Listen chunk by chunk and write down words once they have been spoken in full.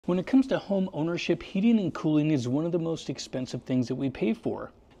When it comes to home ownership, heating and cooling is one of the most expensive things that we pay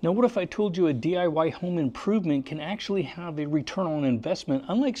for. Now, what if I told you a DIY home improvement can actually have a return on investment,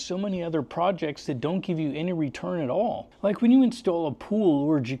 unlike so many other projects that don't give you any return at all? Like when you install a pool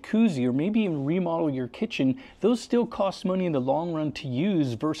or a jacuzzi, or maybe even remodel your kitchen, those still cost money in the long run to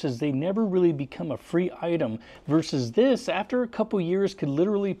use versus they never really become a free item. Versus this, after a couple years, could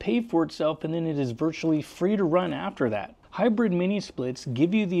literally pay for itself and then it is virtually free to run after that. Hybrid mini splits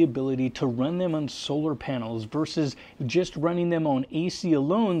give you the ability to run them on solar panels versus just running them on AC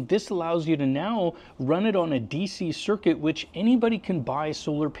alone. This allows you to now run it on a DC circuit, which anybody can buy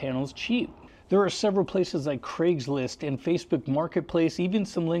solar panels cheap. There are several places like Craigslist and Facebook Marketplace, even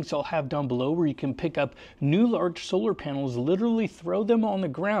some links I'll have down below where you can pick up new large solar panels, literally throw them on the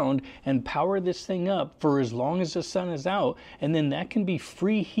ground and power this thing up for as long as the sun is out, and then that can be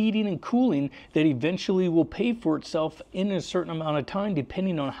free heating and cooling that eventually will pay for itself in a certain amount of time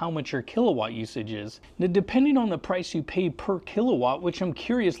depending on how much your kilowatt usage is. Now, depending on the price you pay per kilowatt, which I'm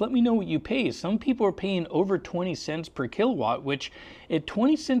curious, let me know what you pay. Some people are paying over 20 cents per kilowatt, which at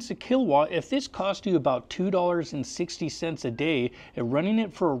 20 cents a kilowatt, if this cost you about $2.60 a day and running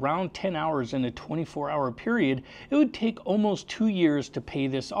it for around 10 hours in a 24-hour period, it would take almost 2 years to pay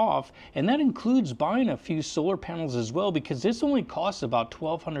this off, and that includes buying a few solar panels as well, because this only costs about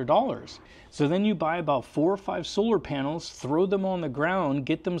 $1,200. So then you buy about 4 or 5 solar panels, throw them on the ground,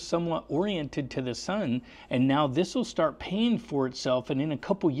 get them somewhat oriented to the sun, and now this will start paying for itself, and in a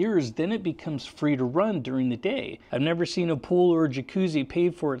couple years then it becomes free to run during the day. I've never seen a pool or a jacuzzi pay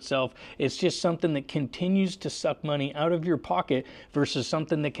for itself. It's just something that continues to suck money out of your pocket versus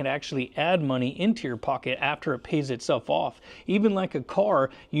something that can actually add money into your pocket after it pays itself off. Even like a car,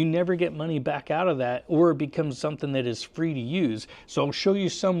 you never get money back out of that, or it becomes something that is free to use. So I'll show you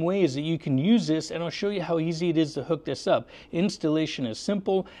some ways that you can use this, and I'll show you how easy it is to hook this up. Installation is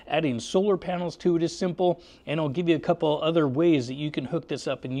simple, adding solar panels to it is simple, and I'll give you a couple other ways that you can hook this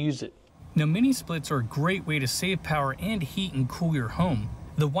up and use it. Now, mini splits are a great way to save power and heat and cool your home.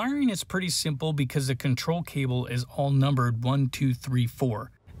 The wiring is pretty simple because the control cable is all numbered 1, 2, 3, 4.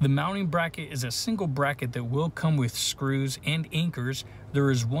 The mounting bracket is a single bracket that will come with screws and anchors.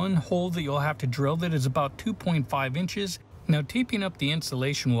 There is one hole that you'll have to drill that is about 2.5 inches. Now, taping up the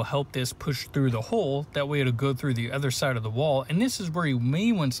insulation will help this push through the hole, that way it'll go through the other side of the wall, and this is where you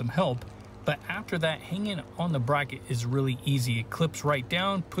may want some help. But after that, hanging on the bracket is really easy. It clips right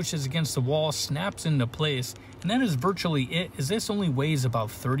down, pushes against the wall, snaps into place, and that is virtually it, as this only weighs about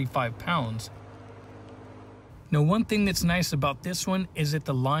 35 pounds. Now, one thing that's nice about this one is that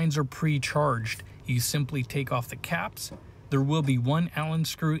the lines are pre-charged. You simply take off the caps. There will be one Allen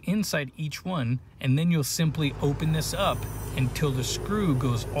screw inside each one, and then you'll simply open this up until the screw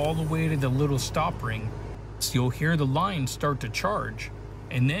goes all the way to the little stop ring. So you'll hear the line start to charge,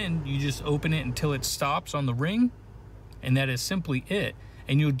 and then you just open it until it stops on the ring, and that is simply it.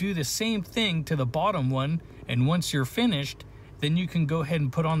 And you'll do the same thing to the bottom one, and once you're finished, then you can go ahead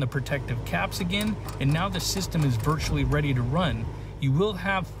and put on the protective caps again, and now the system is virtually ready to run. You will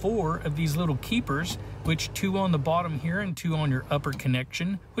have 4 of these little keepers, which 2 on the bottom here and 2 on your upper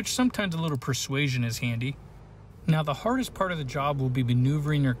connection, which sometimes a little persuasion is handy. Now, the hardest part of the job will be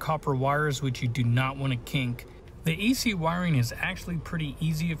maneuvering your copper wires, which you do not want to kink. The AC wiring is actually pretty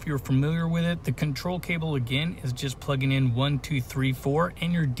easy if you're familiar with it. The control cable again is just plugging in 1, 2, 3, 4,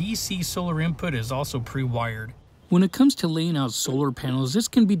 and your DC solar input is also pre-wired. When it comes to laying out solar panels, this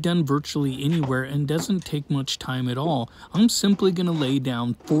can be done virtually anywhere and doesn't take much time at all. I'm simply going to lay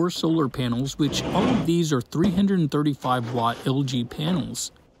down 4 solar panels, which all of these are 335 watt LG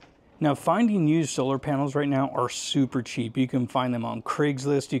panels. Now, finding used solar panels right now are super cheap. You can find them on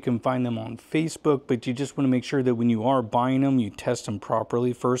Craigslist, you can find them on Facebook, but you just want to make sure that when you are buying them, you test them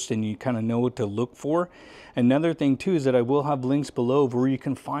properly first and you kind of know what to look for. Another thing too is that I will have links below where you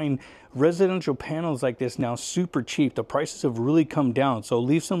can find residential panels like this now super cheap. The prices have really come down, so I'll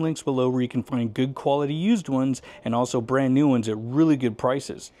leave some links below where you can find good quality used ones and also brand new ones at really good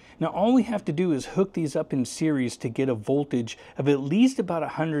prices. Now, all we have to do is hook these up in series to get a voltage of at least about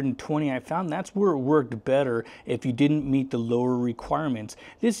 120. I found that's where it worked better if you didn't meet the lower requirements.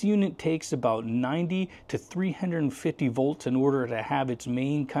 This unit takes about 90 to 350 volts in order to have its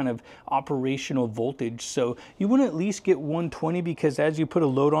main kind of operational voltage. So you want to at least get 120, because as you put a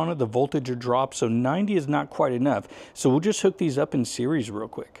load on it, the voltage will drop. So 90 is not quite enough. So we'll just hook these up in series real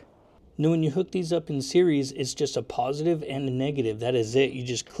quick. Now, when you hook these up in series, it's just a positive and a negative. That is it. You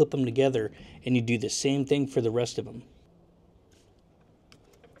just clip them together and you do the same thing for the rest of them.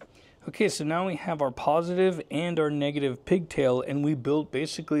 Okay, so now we have our positive and our negative pigtail, and we built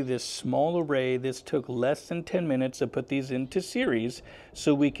basically this small array. This took less than 10 minutes to put these into series,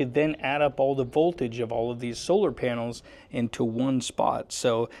 so we could then add up all the voltage of all of these solar panels into one spot.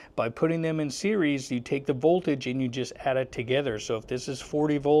 So by putting them in series, you take the voltage and you just add it together. So if this is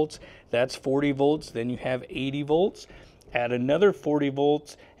 40 volts, that's 40 volts, then you have 80 volts. Add another 40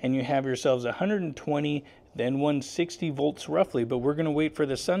 volts and you have yourselves 120, then 160 volts roughly. But we're going to wait for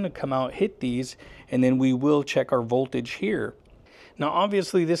the sun to come out, hit these, and then we will check our voltage here. Now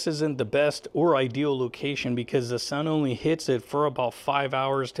obviously this isn't the best or ideal location because the sun only hits it for about 5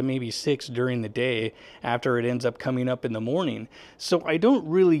 hours to maybe 6 during the day after it ends up coming up in the morning. So I don't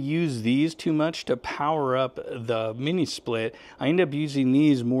really use these too much to power up the mini split. I end up using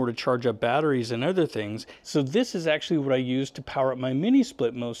these more to charge up batteries and other things. So this is actually what I use to power up my mini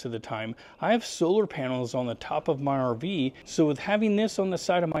split most of the time. I have solar panels on the top of my RV, so with having this on the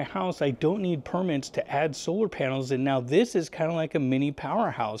side of my house, I don't need permits to add solar panels, and now this is kind of like a mini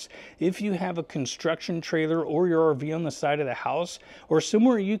powerhouse. If you have a construction trailer or your RV on the side of the house or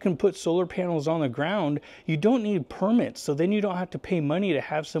somewhere you can put solar panels on the ground, you don't need permits, so then you don't have to pay money to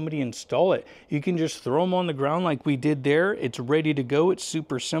have somebody install it. You can just throw them on the ground like we did there. It's ready to go. It's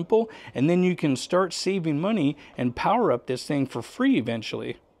super simple, and then you can start saving money and power up this thing for free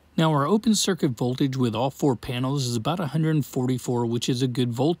eventually. Now our open circuit voltage with all 4 panels is about 144, which is a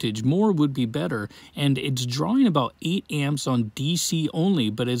good voltage. More would be better, and it's drawing about 8 amps on DC only,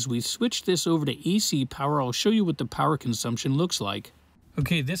 but as we switch this over to AC power, I'll show you what the power consumption looks like.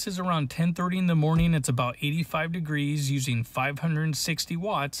 Okay, this is around 10:30 in the morning. It's about 85 degrees using 560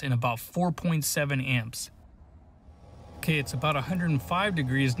 watts and about 4.7 amps. Okay, it's about 105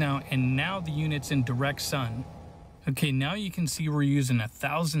 degrees now, and now the unit's in direct sun. Okay, now you can see we're using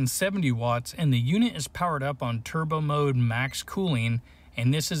 1070 watts and the unit is powered up on turbo mode max cooling,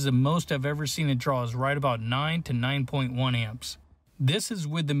 and this is the most I've ever seen it draw, is right about 9 to 9.1 amps. This is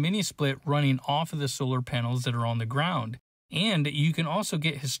with the mini split running off of the solar panels that are on the ground. And you can also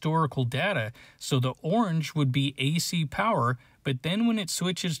get historical data, so the orange would be AC power, but then when it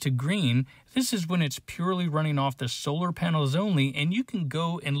switches to green, this is when it's purely running off the solar panels only, and you can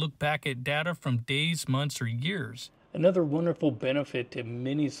go and look back at data from days, months, or years. Another wonderful benefit to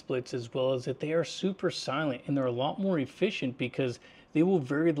mini splits as well is that they are super silent and they're a lot more efficient because they will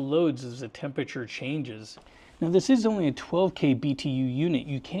vary the loads as the temperature changes. Now this is only a 12K BTU unit.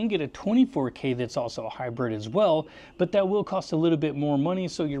 You can get a 24K that's also a hybrid as well, but that will cost a little bit more money,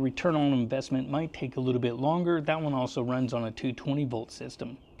 so your return on investment might take a little bit longer. That one also runs on a 220 volt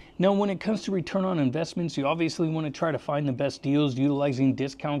system. Now, when it comes to return on investments, you obviously want to try to find the best deals utilizing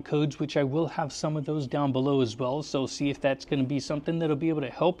discount codes, which I will have some of those down below as well. So see if that's going to be something that'll be able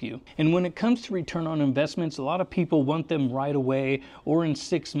to help you. And when it comes to return on investments, a lot of people want them right away or in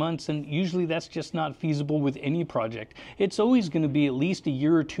 6 months. And usually that's just not feasible with any project. It's always going to be at least a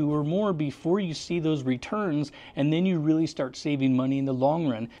year or two or more before you see those returns. And then you really start saving money in the long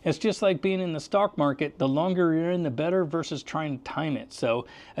run. It's just like being in the stock market. The longer you're in, the better versus trying to time it. So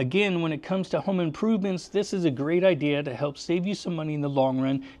again, when it comes to home improvements, this is a great idea to help save you some money in the long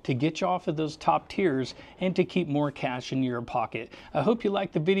run, to get you off of those top tiers, and to keep more cash in your pocket. I hope you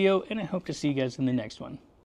liked the video, and I hope to see you guys in the next one.